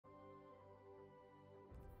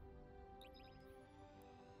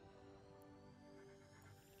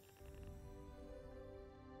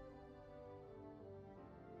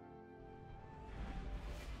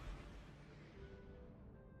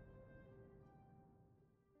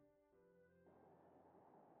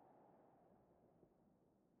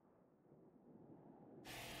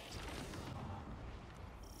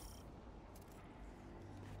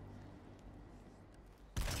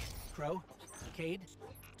Crow. Cade,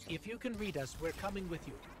 if you can read us, we're coming with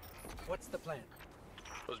you. What's the plan?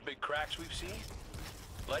 Those big cracks we've seen?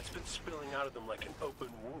 Light's been spilling out of them like an open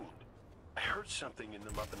wound. I heard something in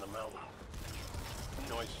them up in the mountain.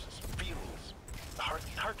 Noises, feelings.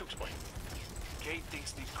 Hard to explain. Cade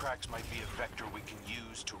thinks these cracks might be a vector we can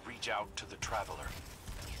use to reach out to the Traveler.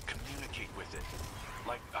 Communicate with it,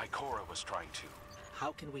 like Ikora was trying to.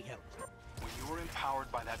 How can we help? When you were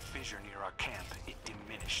empowered by that fissure near our camp, it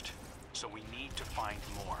diminished. So we need to find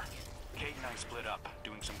more. Cade and I split up,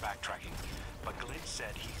 doing some backtracking. But Glenn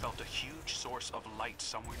said he felt a huge source of light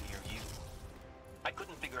somewhere near you. I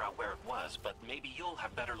couldn't figure out where it was, but maybe you'll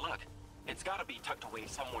have better luck. It's gotta be tucked away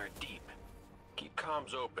somewhere deep. Keep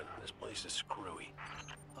comms open. This place is screwy.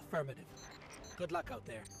 Affirmative. Good luck out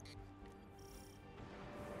there.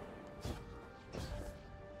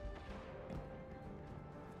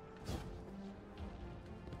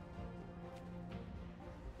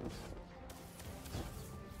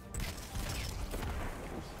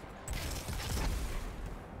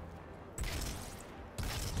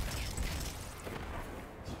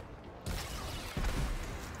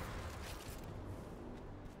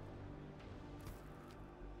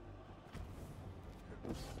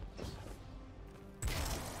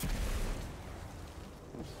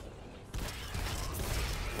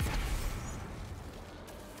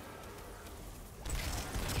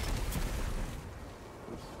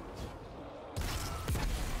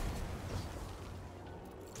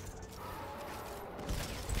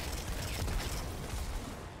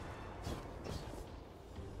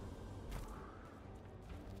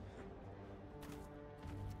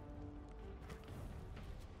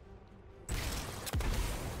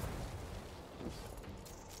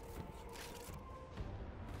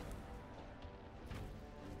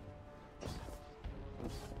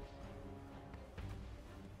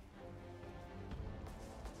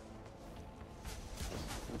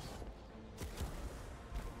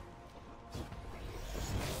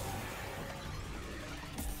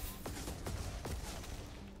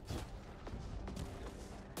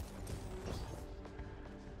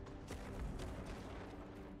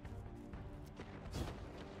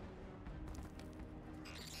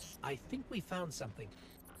 I think we found something.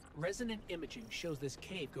 Resonant imaging shows this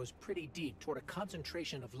cave goes pretty deep toward a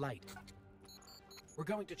concentration of light. We're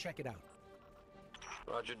going to check it out.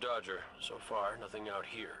 Roger Dodger. So far, nothing out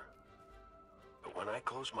here. But when I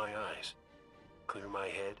close my eyes, clear my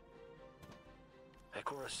head,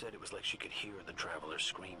 Ikora said it was like she could hear the Traveler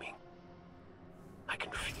screaming. I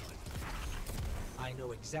can feel it. I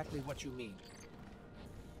know exactly what you mean.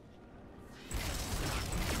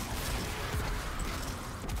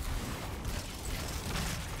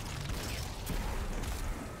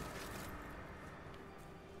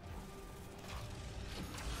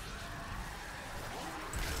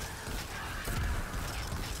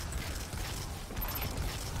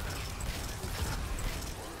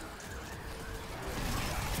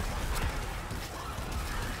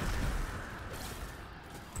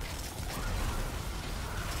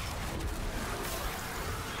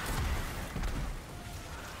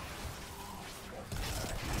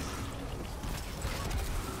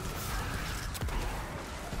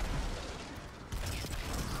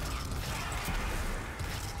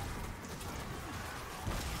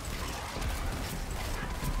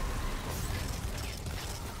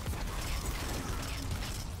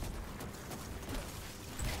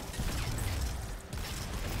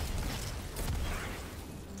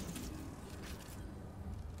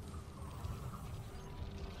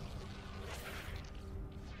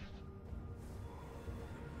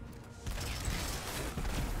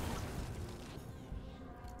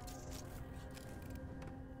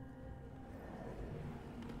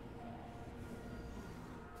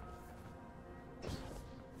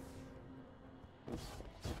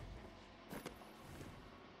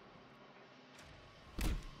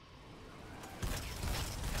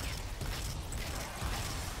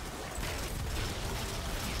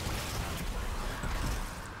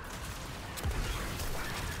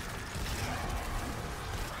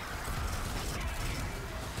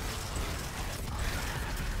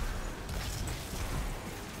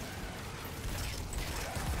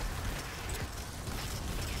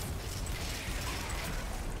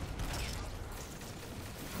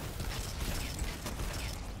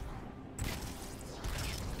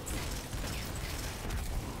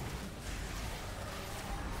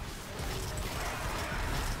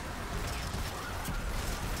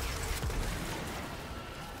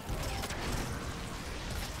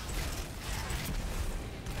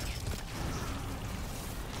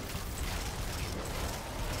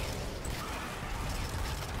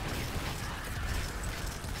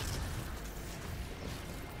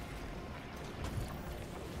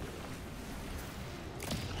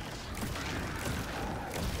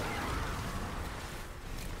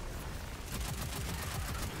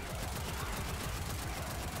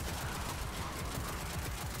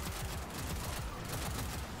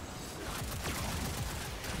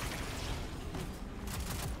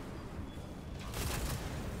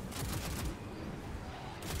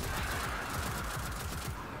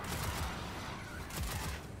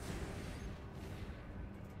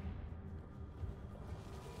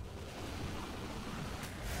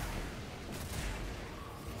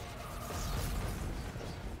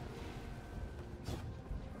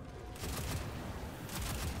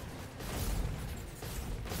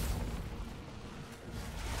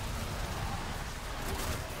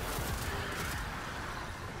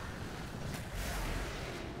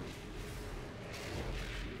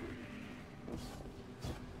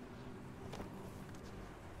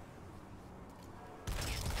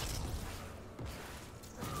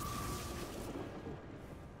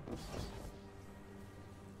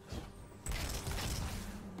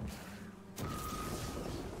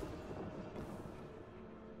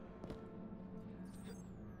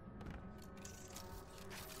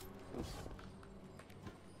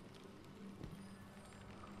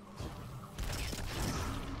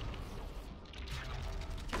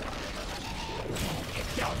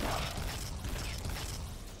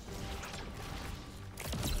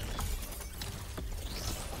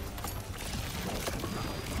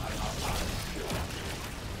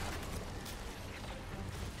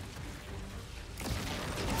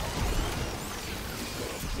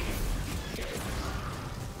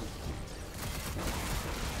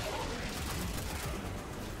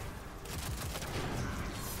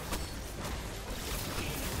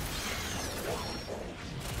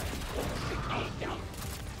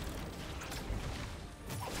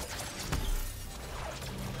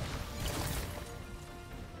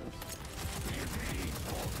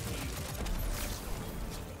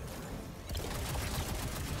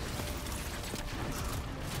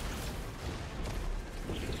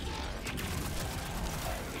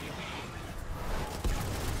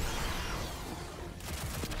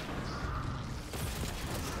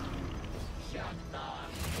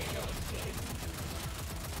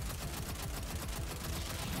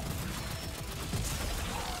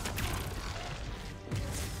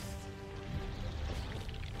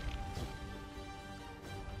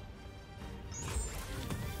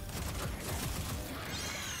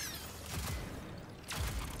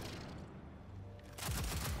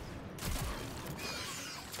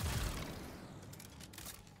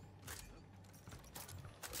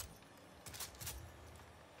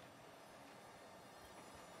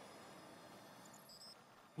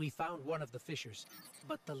 We found one of the fissures,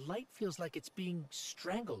 but the light feels like it's being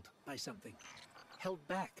strangled by something. Held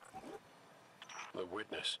back. The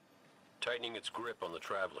witness. Tightening its grip on the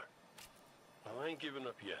traveler. Well, I ain't giving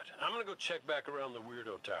up yet. I'm gonna go check back around the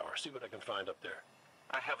Weirdo Tower, see what I can find up there.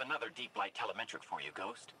 I have another deep light telemetric for you,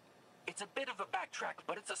 Ghost. It's a bit of a backtrack,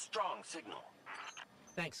 but it's a strong signal.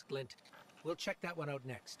 Thanks, Glint. We'll check that one out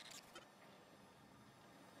next.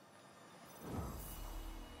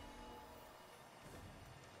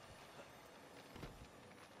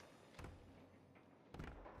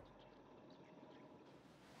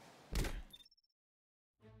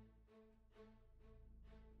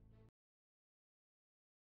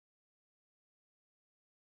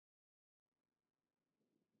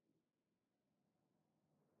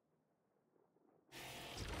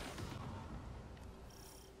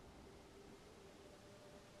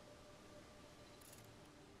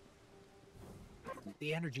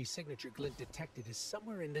 The energy signature Glint detected is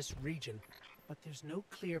somewhere in this region, but there's no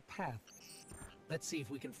clear path. Let's see if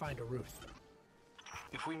we can find a route.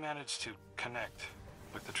 If we manage to connect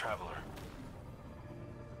with the Traveler,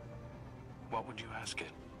 what would you ask it?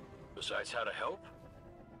 Besides how to help?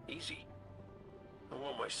 Easy. I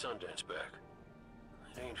want my Sundance back.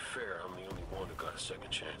 It ain't fair I'm the only one who got a second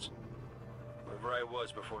chance. Wherever I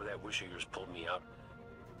was before that wish of yours pulled me out,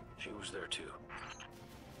 she was there too.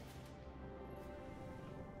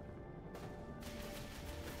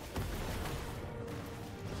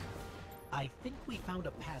 I think we found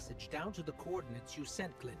a passage down to the coordinates you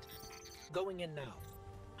sent, Glint. Going in now.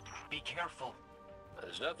 Be careful.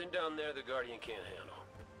 There's nothing down there the Guardian can't handle.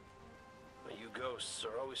 Now, you ghosts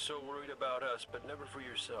are always so worried about us, but never for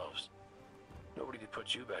yourselves. Nobody to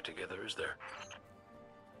put you back together, is there?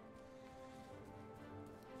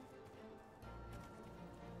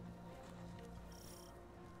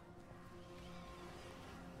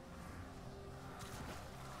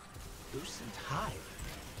 Lucent Hive.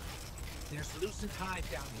 There's Lucent Hive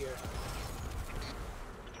down here.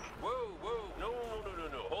 Whoa, whoa, no,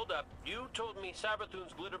 hold up. You told me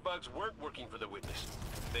Sabathun's glitterbugs weren't working for the witness.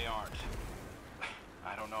 They aren't.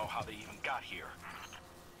 I don't know how they even got here.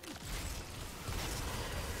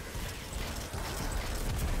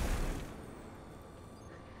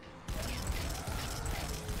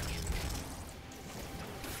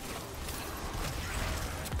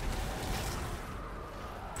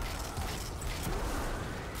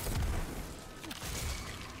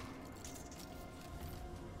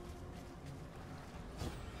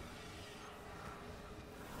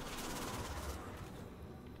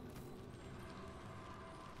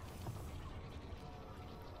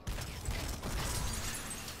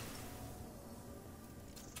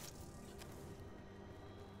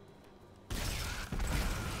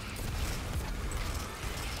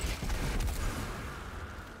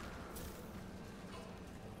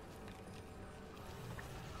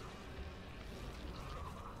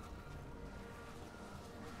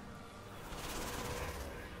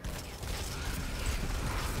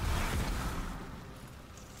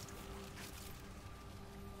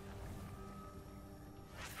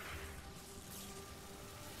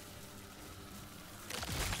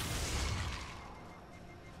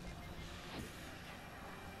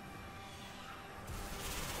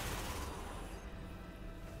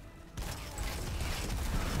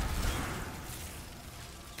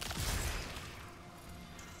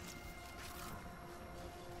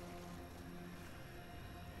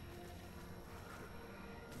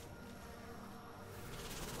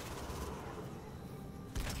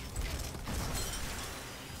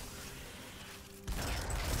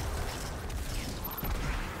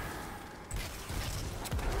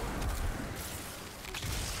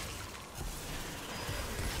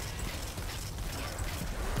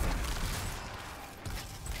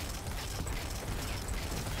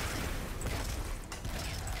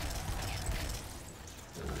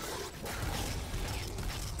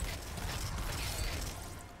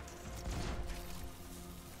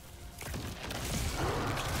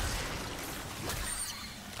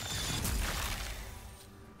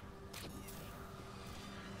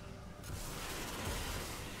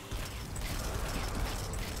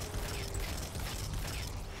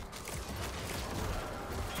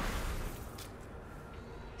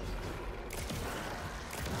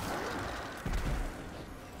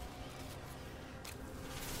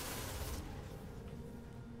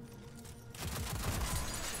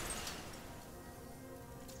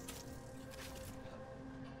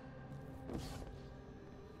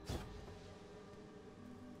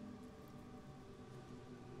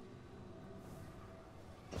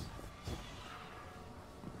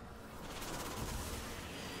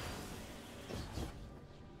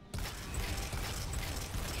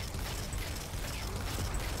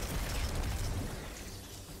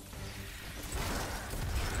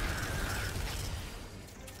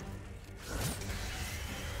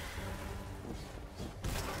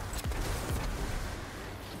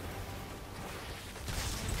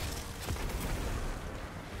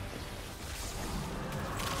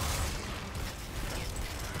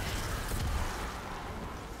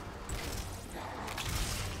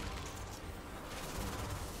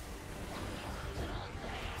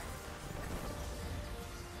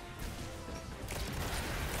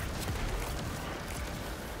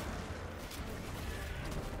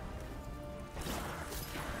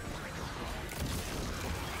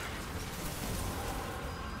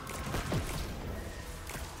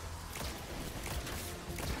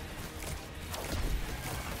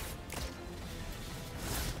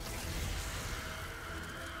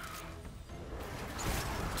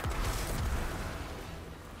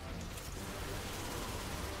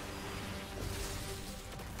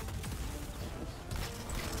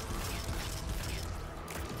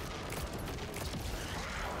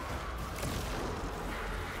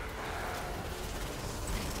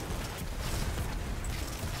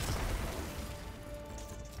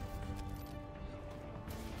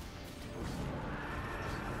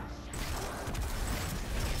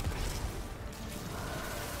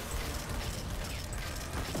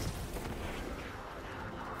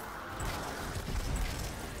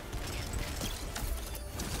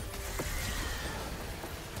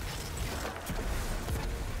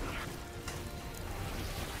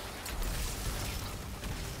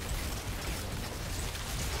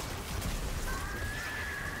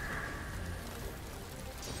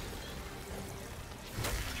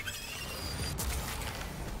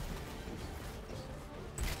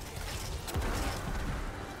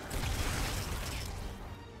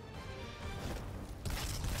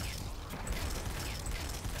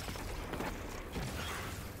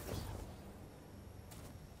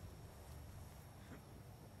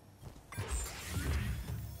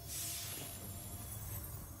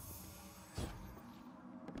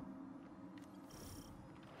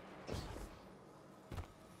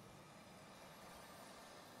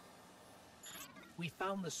 We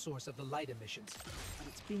found the source of the light emissions, but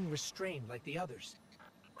it's being restrained like the others.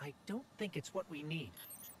 I don't think it's what we need.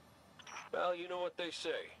 Well, you know what they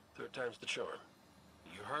say. Third time's the charm.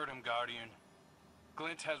 You heard him, Guardian.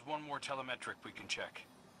 Glint has one more telemetric we can check.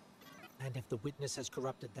 And if the witness has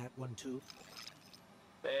corrupted that one too?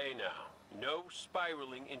 Hey now, no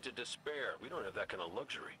spiraling into despair. We don't have that kind of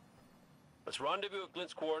luxury. Let's rendezvous at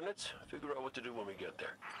Glint's coordinates, figure out what to do when we get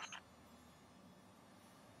there.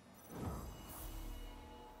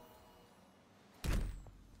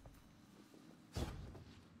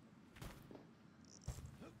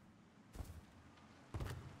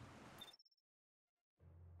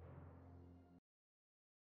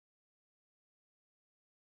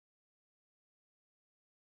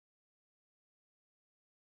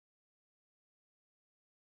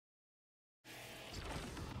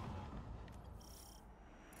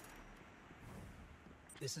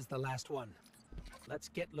 This is the last one. Let's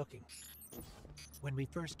get looking. When we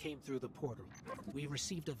first came through the portal, we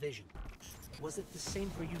received a vision. Was it the same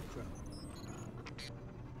for you, Crow?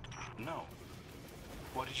 No.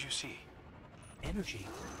 What did you see? Energy.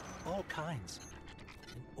 All kinds.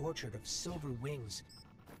 An orchard of silver wings.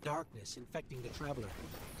 Darkness infecting the traveler.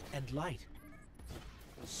 And light.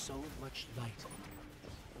 So much light.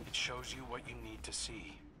 It shows you what you need to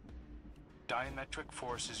see. Diametric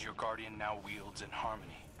forces your Guardian now wields in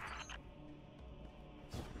harmony.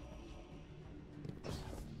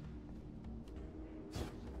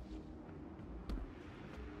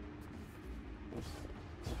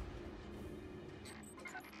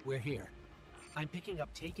 We're here. I'm picking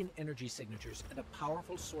up taken energy signatures and a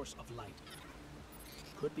powerful source of light.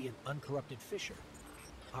 Could be an uncorrupted fissure.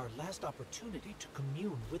 Our last opportunity to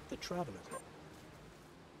commune with the traveler.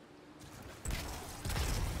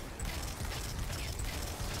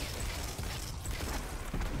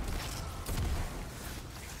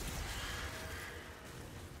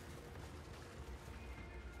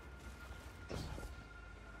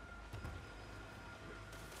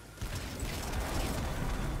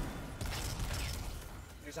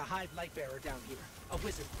 There's a Hive light bearer down here, a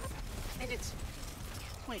wizard. And it's...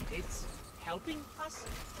 Wait, it's helping us?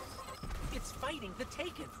 It's fighting the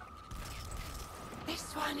Taken.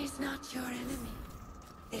 This one is not your enemy.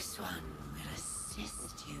 This one will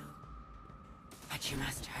assist you. But you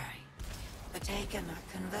must hurry. The Taken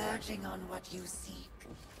are converging on what you seek.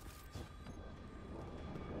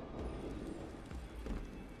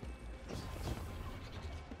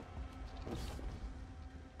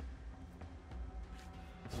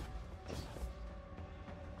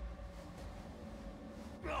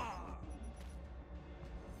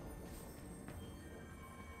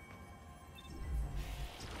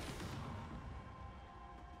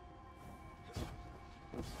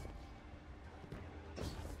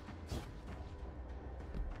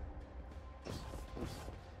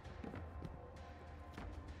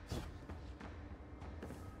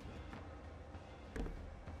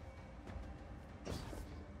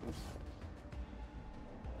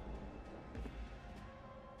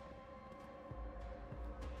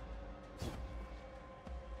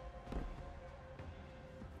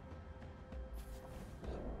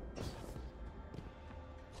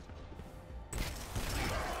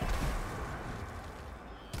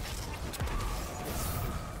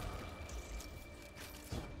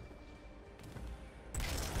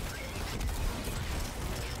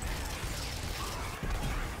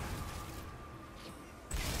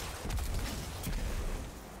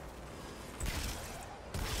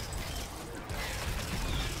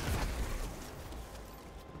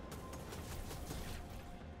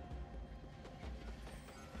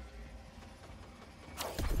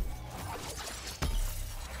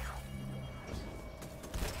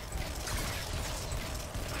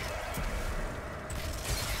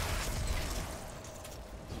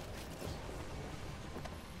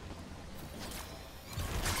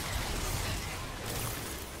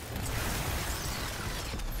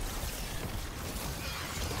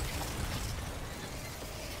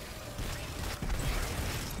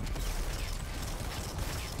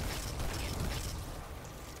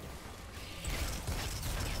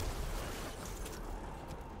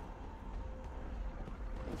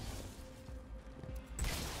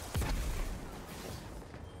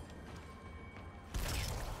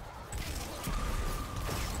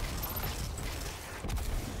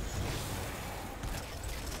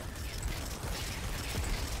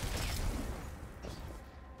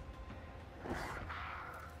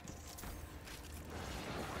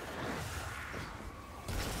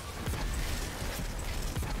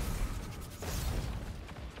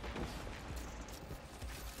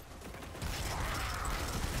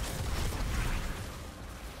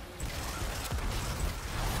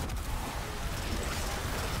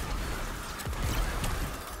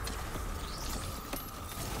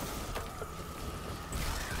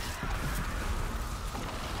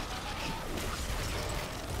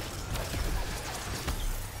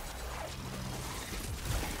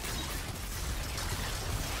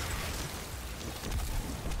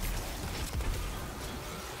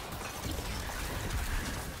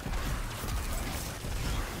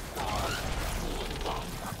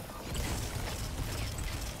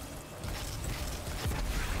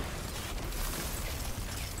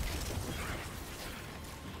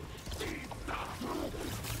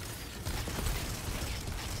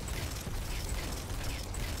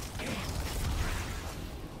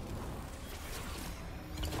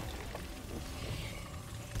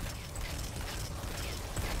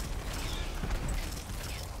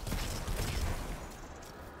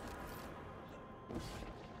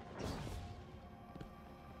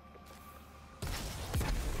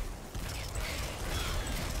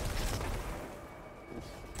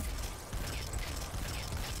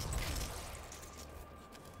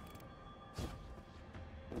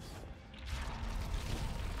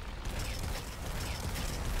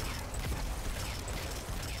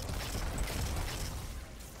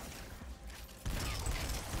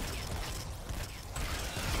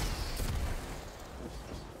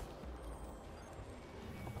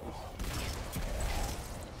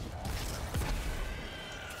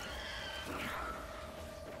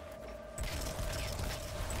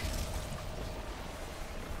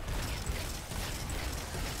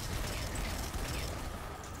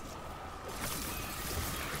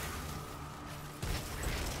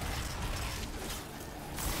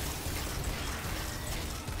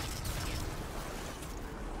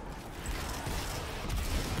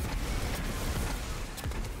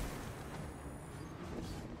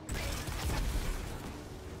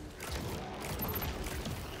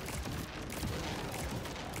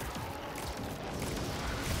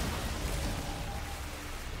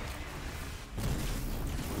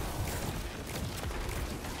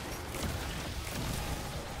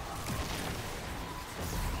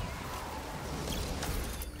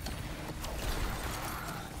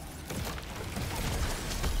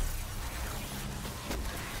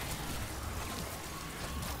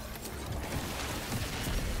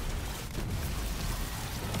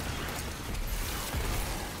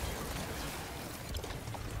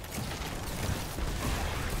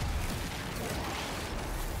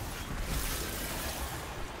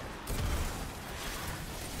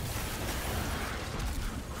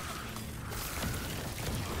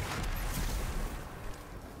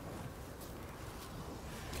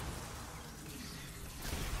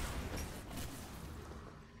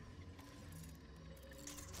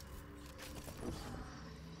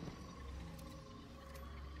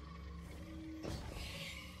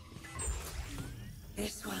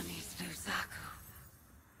 This one is Lusaku.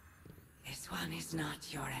 This one is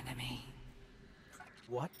not your enemy.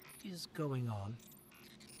 What is going on?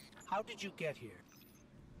 How did you get here?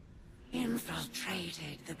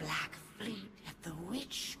 Infiltrated the Black Fleet at the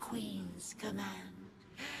Witch Queen's command.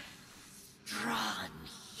 Drawn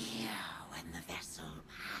here when the vessel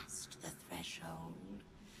passed the threshold.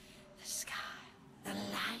 The sky, the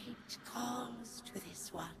light calls to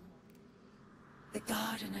this one. The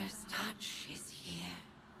gardener's touch is here,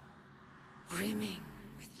 brimming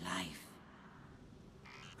with life.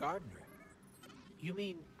 Gardener? You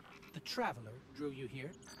mean the Traveler drew you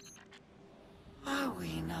here? Are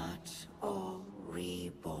we not all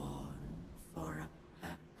reborn for a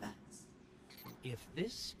purpose? If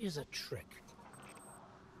this is a trick,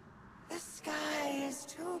 The sky is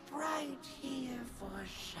too bright here for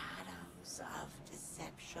shadows of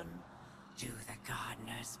deception. Do the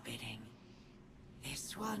gardener's bidding.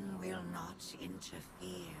 This one will not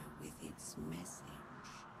interfere with its message.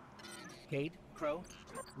 Cade, Crow,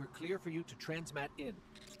 we're clear for you to transmat in.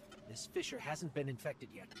 This fissure hasn't been infected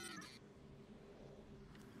yet.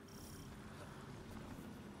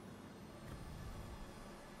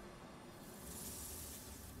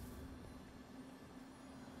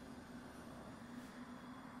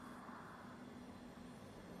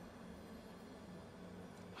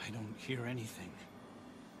 I don't hear anything.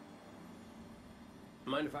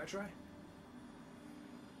 Mind if I try?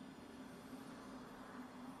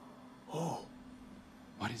 Oh,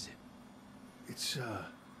 What is it? it's a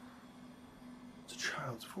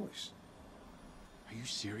child's voice. Are you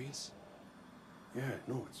serious? Yeah,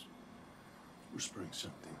 no, it's whispering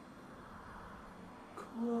something.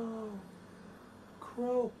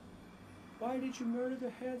 Crow, why did you murder the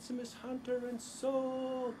handsomest hunter in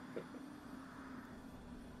Seoul?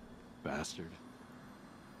 Bastard.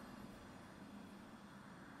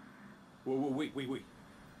 Whoa, wait. You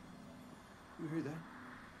hear that?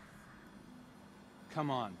 Come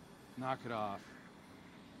on, knock it off.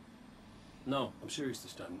 No, I'm serious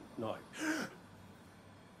this time. No,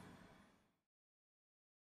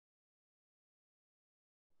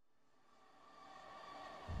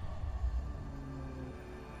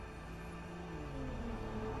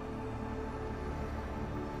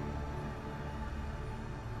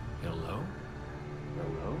 Hello?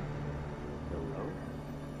 Hello? Hello?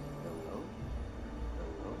 Hello?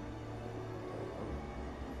 Hello?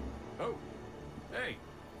 Oh! Hey!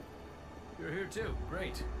 You're here too.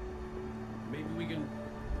 Great. Maybe we can...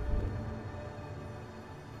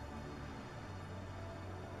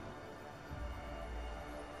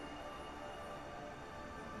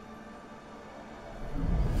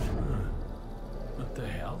 What the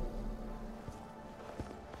hell?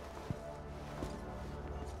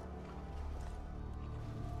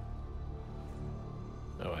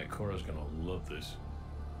 Oh, Ikora's gonna love this.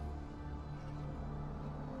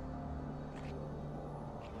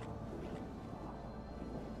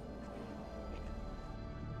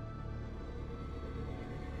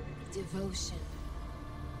 Devotion.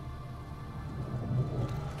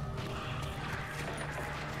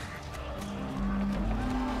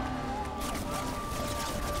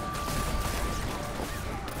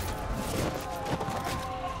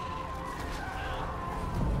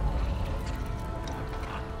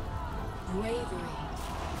 Bravery.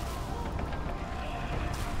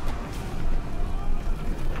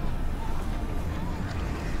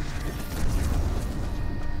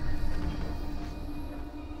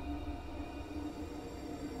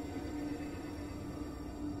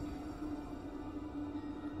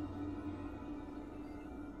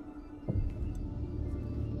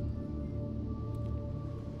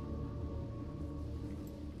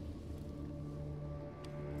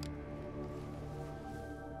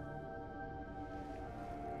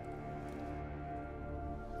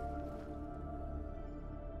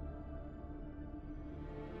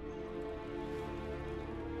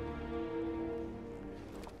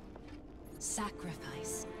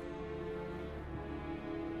 Sacrifice.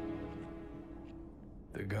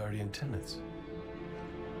 The Guardian Tenants.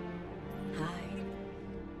 Hi.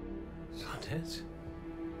 Sundance?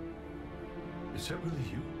 Is that really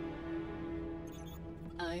you?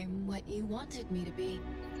 I'm what you wanted me to be.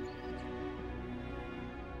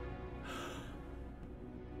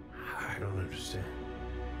 I don't understand.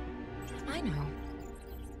 I know.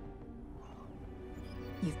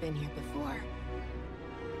 You've been here before.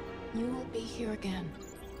 You will be here again.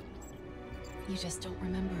 You just don't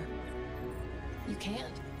remember. You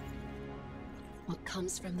can't. What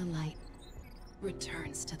comes from the light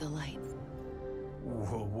returns to the light.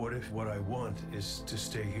 Well, what if what I want is to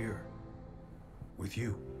stay here? With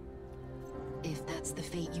you? If that's the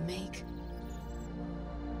fate you make,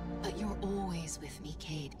 lies with me,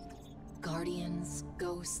 Cade. Guardians,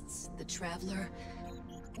 ghosts, the Traveler.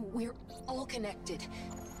 We're all connected.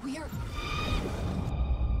 We're...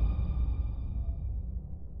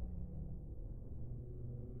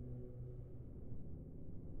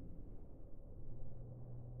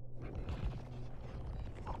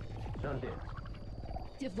 Done dead.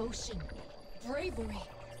 Devotion, bravery,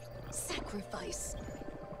 sacrifice.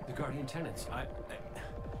 The Guardian tenants. I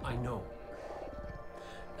know.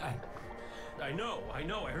 I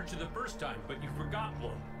know. I heard you the first time, but you forgot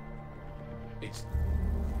one. It's...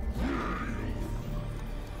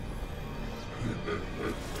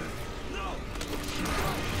 No!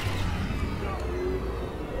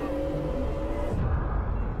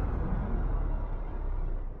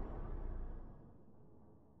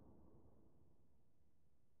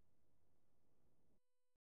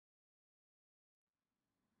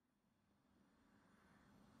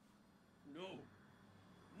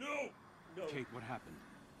 No! Kate, what happened?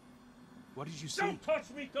 What did you see? Don't touch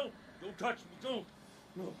me! Don't touch me! Don't!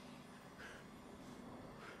 No!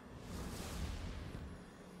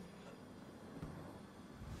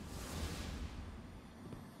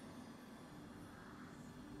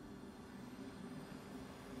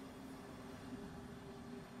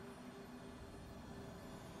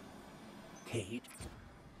 Cade?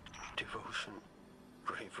 Devotion,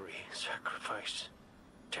 bravery, sacrifice,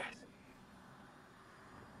 death.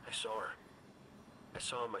 I saw her. I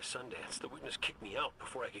saw my Sundance. The witness kicked me out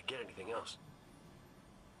before I could get anything else.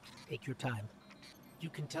 Take your time. You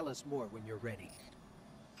can tell us more when you're ready.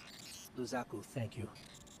 Luzaku, thank you.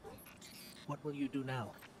 What will you do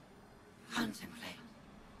now? Contemplate.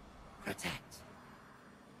 Protect.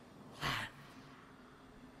 Plan.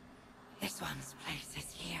 This one's place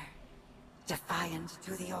is here. Defiant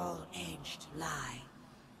to the all-aged lie.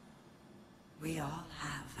 We all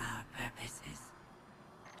have our purposes.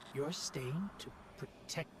 You're staying to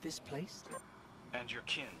protect this place? And your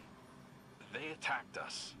kin. They attacked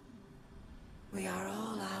us. We are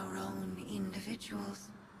all our own individuals.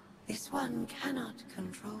 This one cannot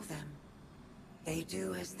control them. They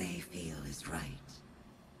do as they feel is right.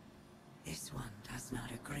 This one does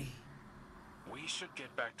not agree. We should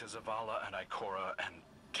get back to Zavala and Ikora and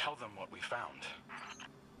tell them what we found.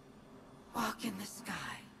 Walk in the sky,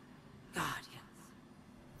 Guardians.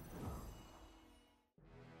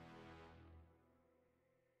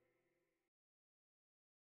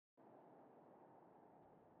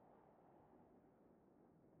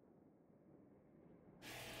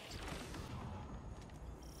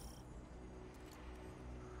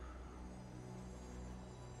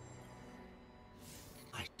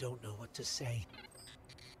 I don't know what to say.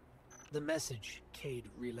 The message Cade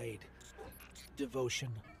relayed. Devotion,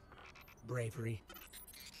 bravery,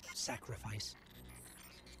 sacrifice.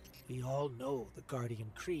 We all know the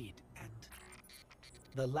Guardian Creed, and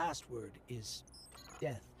the last word is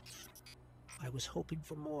death. I was hoping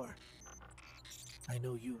for more. I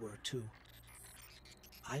know you were too.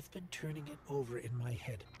 I've been turning it over in my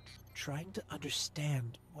head, trying to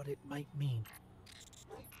understand what it might mean.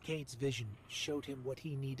 Cade's vision showed him what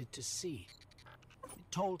he needed to see.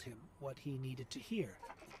 It told him what he needed to hear.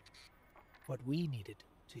 What we needed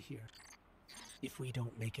to hear. If we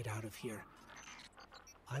don't make it out of here,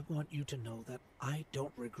 I want you to know that I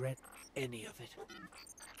don't regret any of it.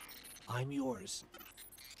 I'm yours,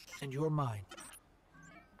 and you're mine.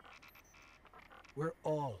 We're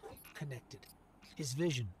all connected. His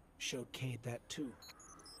vision showed Cade that too.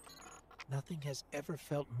 Nothing has ever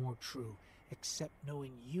felt more true, except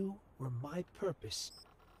knowing you were my purpose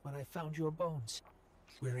when I found your bones.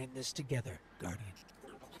 We're in this together, Guardian.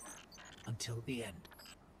 Until the end.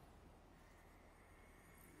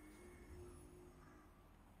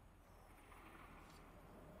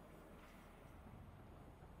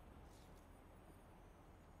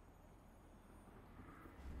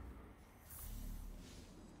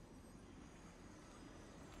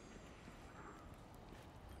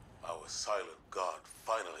 Our silent God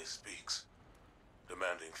finally speaks,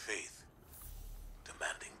 demanding faith,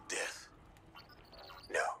 demanding death.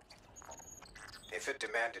 No. If it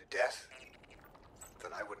demanded death,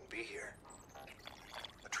 then I wouldn't be here.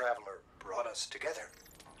 The Traveler brought us together.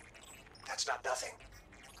 That's not nothing.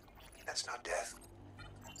 That's not death.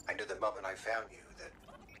 I knew the moment I found you that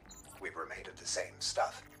we were made of the same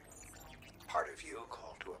stuff. Part of you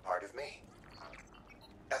called to a part of me.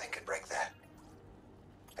 Nothing can break that.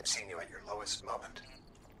 I'd seen you at your lowest moment.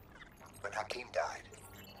 When Hakim died.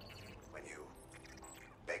 When you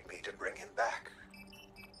begged me to bring him back.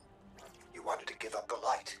 You wanted to give up the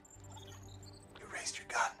light. You raised your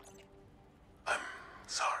gun. I'm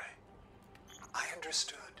sorry. I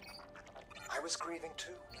understood. I was grieving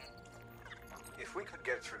too. If we could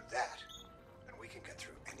get through that, then we can get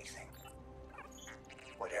through anything.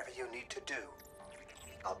 Whatever you need to do,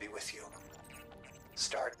 I'll be with you.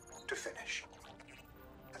 Start to finish.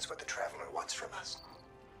 That's what the Traveler wants from us.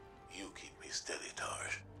 You keep me steady,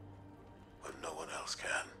 Tarj, when no one else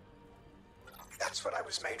can. That's what I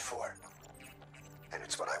was made for. And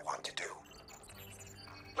it's what I want to do.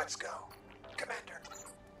 Let's go, Commander.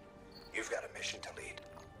 You've got a mission to lead.